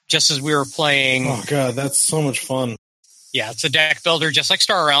 just as we were playing... Oh, God, that's so much fun. Yeah, it's a deck builder, just like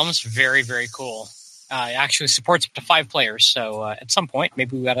Star Realms. Very, very cool. It actually supports up to 5 players, so at some point,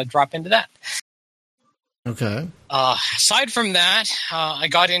 maybe we got to drop into that. Okay. Aside from that, I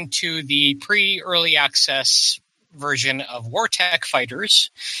got into the pre-early access version of Wartech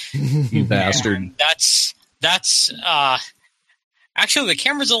Fighters. You bastard. And that's actually, the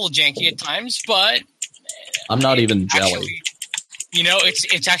camera's a little janky at times, but I'm not even jelly. Actually,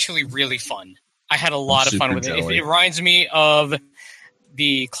 it's actually really fun. I had a lot of fun with it. It reminds me of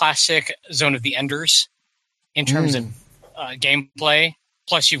the classic Zone of the Enders in terms of gameplay.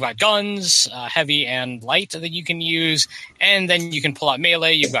 Plus, you've got guns, heavy and light, that you can use, and then you can pull out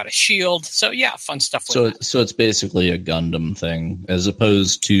melee. You've got a shield. So, yeah, fun stuff like that. So it's basically a Gundam thing, as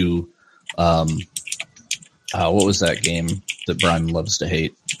opposed to what was that game that Brian loves to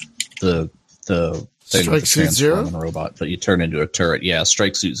hate? The thing Strike Suit Zero? Robot, but you turn into a turret. Yeah,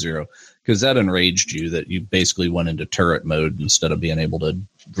 Strike Suit Zero. Because that enraged you that you basically went into turret mode instead of being able to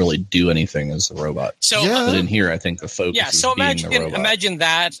really do anything as a robot. So, but in here, I think the focus is being the robot. Imagine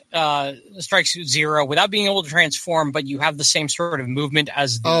that Strike Suit Zero without being able to transform, but you have the same sort of movement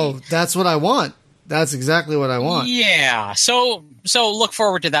as the... Oh, that's what I want. That's exactly what I want. Yeah. So look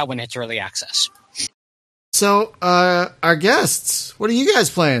forward to that when it's early access. So, our guests, what are you guys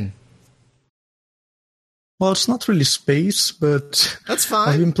playing? Well, it's not really space, but that's fine.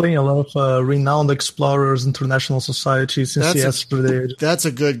 I've been playing a lot of Renowned Explorers International Society since yesterday. That's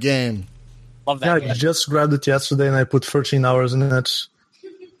a good game. Love that. Yeah, I just grabbed it yesterday and I put 13 hours in it.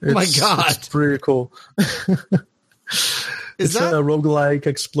 Oh my God. It's pretty cool. It's a roguelike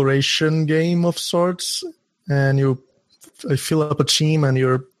exploration game of sorts, and you fill up a team and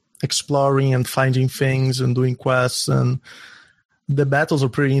you're exploring and finding things and doing quests, and the battles are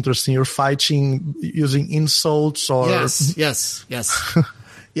pretty interesting. You're fighting using insults or... Yes.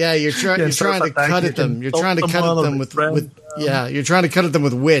 Yeah, you're trying to cut at them. You're trying to cut at them with you're trying to cut at them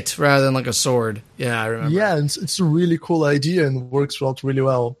with wit rather than like a sword. Yeah, I remember. Yeah, it's a really cool idea and works out really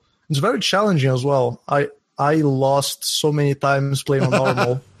well. It's very challenging as well. I lost so many times playing on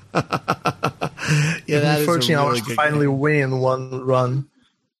normal. Yeah, that is 13 really hours to finally win one run.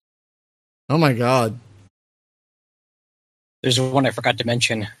 Oh my God. There's one I forgot to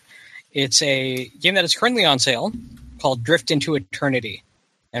mention. It's a game that is currently on sale called Drift into Eternity.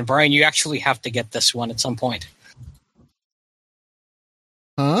 And Brian, you actually have to get this one at some point.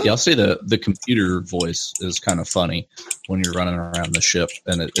 Huh? Yeah, I'll say the computer voice is kind of funny when you're running around the ship,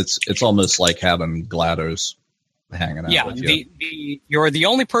 and it's almost like having GLaDOS hanging out with you. You're the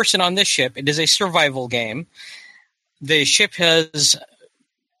only person on this ship. It is a survival game. The ship has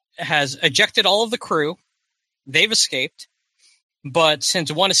ejected all of the crew. They've escaped. But since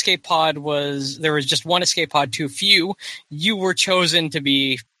there was just one escape pod too few, you were chosen to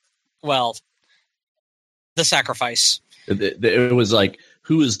be, well, the sacrifice. It was like,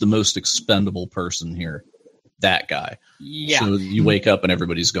 who is the most expendable person here? That guy. Yeah. So you wake up and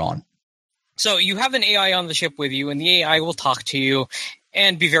everybody's gone. So you have an AI on the ship with you, and the AI will talk to you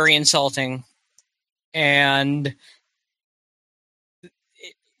and be very insulting. And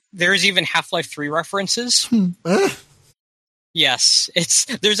there's even Half-Life 3 references. Yes,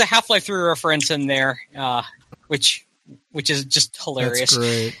 there's a Half-Life 3 reference in there, which is just hilarious. That's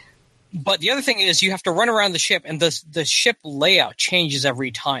great. But the other thing is you have to run around the ship, and the ship layout changes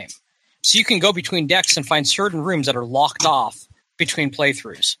every time. So you can go between decks and find certain rooms that are locked off between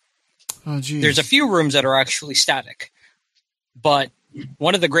playthroughs. Oh, geez. There's a few rooms that are actually static. But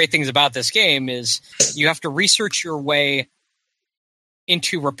one of the great things about this game is you have to research your way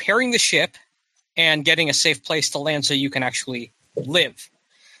into repairing the ship and getting a safe place to land so you can actually live.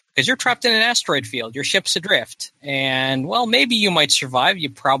 Because you're trapped in an asteroid field. Your ship's adrift. And, well, maybe you might survive. You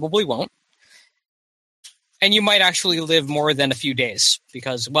probably won't. And you might actually live more than a few days.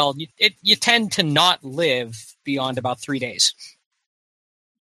 Because, well, you tend to not live beyond about 3 days.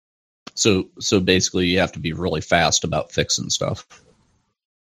 So basically you have to be really fast about fixing stuff.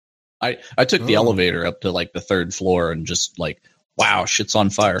 I took the elevator up to like the 3rd floor and just like, wow, shit's on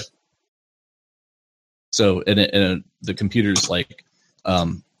fire. So the computer's like,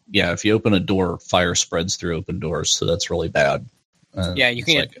 if you open a door, fire spreads through open doors. So that's really bad.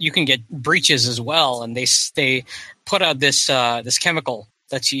 You can get breaches as well, and they put out this chemical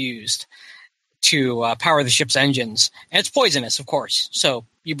that's used to power the ship's engines. And it's poisonous, of course. So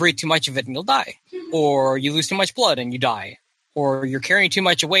you breathe too much of it and you'll die. Or you lose too much blood and you die. Or you're carrying too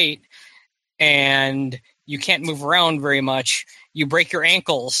much weight and you can't move around very much. You break your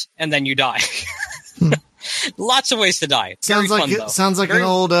ankles and then you die. Lots of ways to die. Sounds like an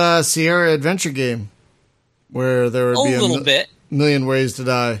old Sierra adventure game where there would be a million ways to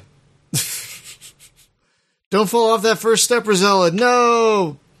die. Don't fall off that first step, Rosella.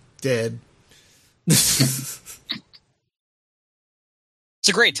 No! Dead. It's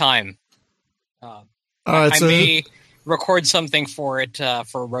a great time. All right, I may record something for it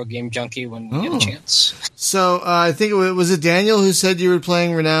for Rogue Game Junkie when we get a chance. So I think was it Daniel who said you were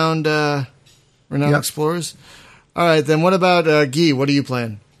playing Renowned Explorers? All right, then what about Guy? What are you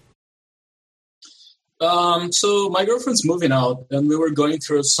playing? So my girlfriend's moving out, and we were going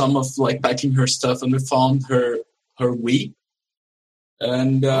through some of packing her stuff, and we found her Wii.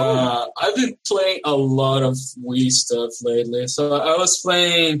 And I've been playing a lot of Wii stuff lately. So I was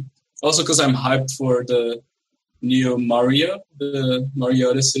playing also because I'm hyped for the new Mario, the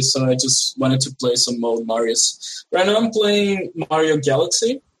Mario Odyssey. So I just wanted to play some old Marios. Right now I'm playing Mario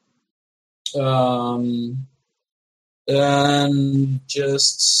Galaxy. And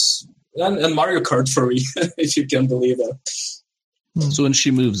Mario Kart for me, if you can believe that. So when she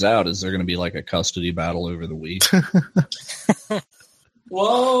moves out, is there going to be a custody battle over the Wii?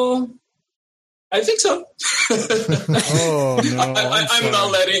 Well, I think so. Oh no!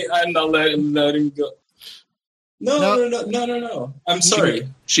 I'm not letting go. No. I'm sorry.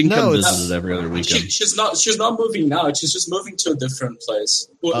 She can come visit it every other weekend. She's not moving now. She's just moving to a different place.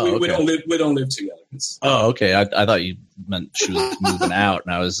 We don't live together. Oh, okay. I thought you meant she was moving out,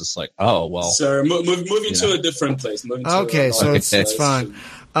 and I was just like, oh well. Sorry, moving to a different place. It's fine.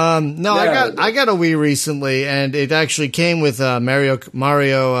 I got a Wii recently, and it actually came with Mario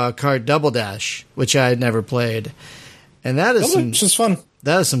Kart Double Dash, which I had never played, and that is fun.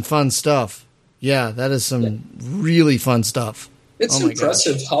 That is some fun stuff. Yeah, that is some really fun stuff. It's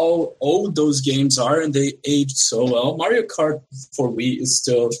impressive how old those games are, and they aged so well. Mario Kart for Wii is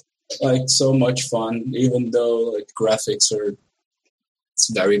still so much fun, even though graphics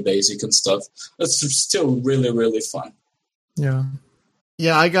it's very basic and stuff. It's still really, really fun. Yeah.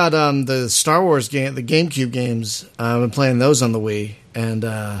 Yeah, I got the Star Wars game, the GameCube games. I've been playing those on the Wii, and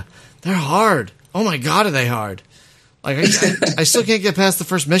they're hard. Oh my God, are they hard? I still can't get past the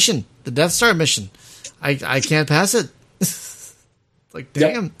first mission, the Death Star mission. I can't pass it.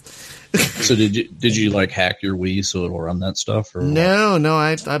 Damn. Yep. So did you hack your Wii so it'll run that stuff? Or no,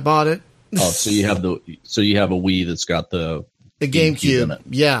 I bought it. Oh, so you have a Wii that's got the GameCube in it.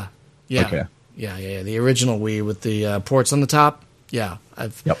 Yeah. Okay. Yeah. The original Wii with the ports on the top. Yeah, I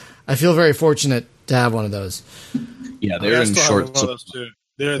feel very fortunate to have one of those. Yeah, they're in short.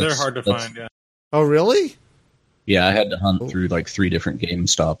 They're hard to find. Yeah. Oh, really? Yeah, I had to hunt through 3 different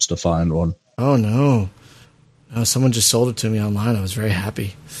GameStops to find one. Oh no! Someone just sold it to me online. I was very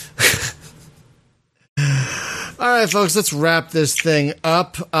happy. All right, folks, let's wrap this thing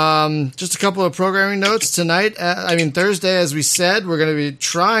up. Just a couple of programming notes tonight. Thursday, as we said, we're going to be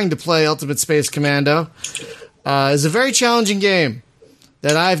trying to play Ultimate Space Commando. It's a very challenging game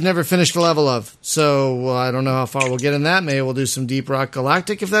that I've never finished a level of. So I don't know how far we'll get in that. Maybe we'll do some Deep Rock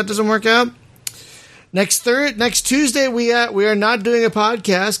Galactic if that doesn't work out. Next Tuesday, we are not doing a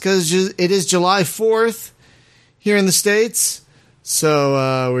podcast because it is July 4th here in the States.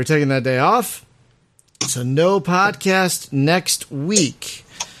 So we're taking that day off. So no podcast next week.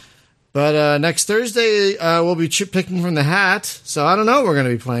 But next Thursday, we'll be picking from the hat. So I don't know what we're going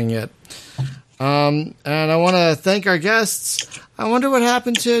to be playing yet. And I want to thank our guests. I wonder what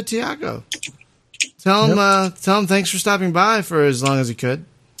happened to Tiago. Tell him thanks for stopping by for as long as he could.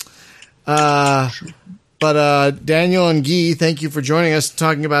 But Daniel and Guy, thank you for joining us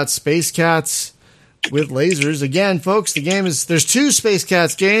talking about Spacecats with lasers. Again, folks, there's 2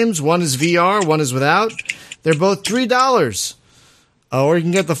 Spacecats games. One is VR, one is without. They're both $3. Or you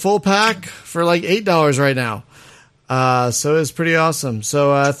can get the full pack for $8 right now. So it's pretty awesome.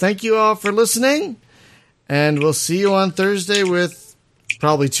 So thank you all for listening, and we'll see you on Thursday with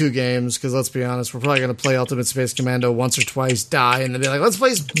probably 2 games, because let's be honest, we're probably going to play Ultimate Space Commando once or twice, die, and then be like, let's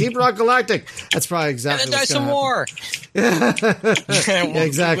play Deep Rock Galactic. That's probably exactly what's going to happen. Die some more. Yeah,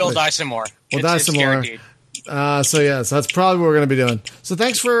 exactly. We'll die some more. We'll die some more. So that's probably what we're going to be doing. So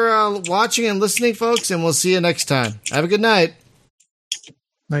thanks for watching and listening, folks, and we'll see you next time. Have a good night.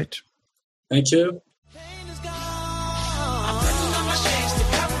 Night. Thank you.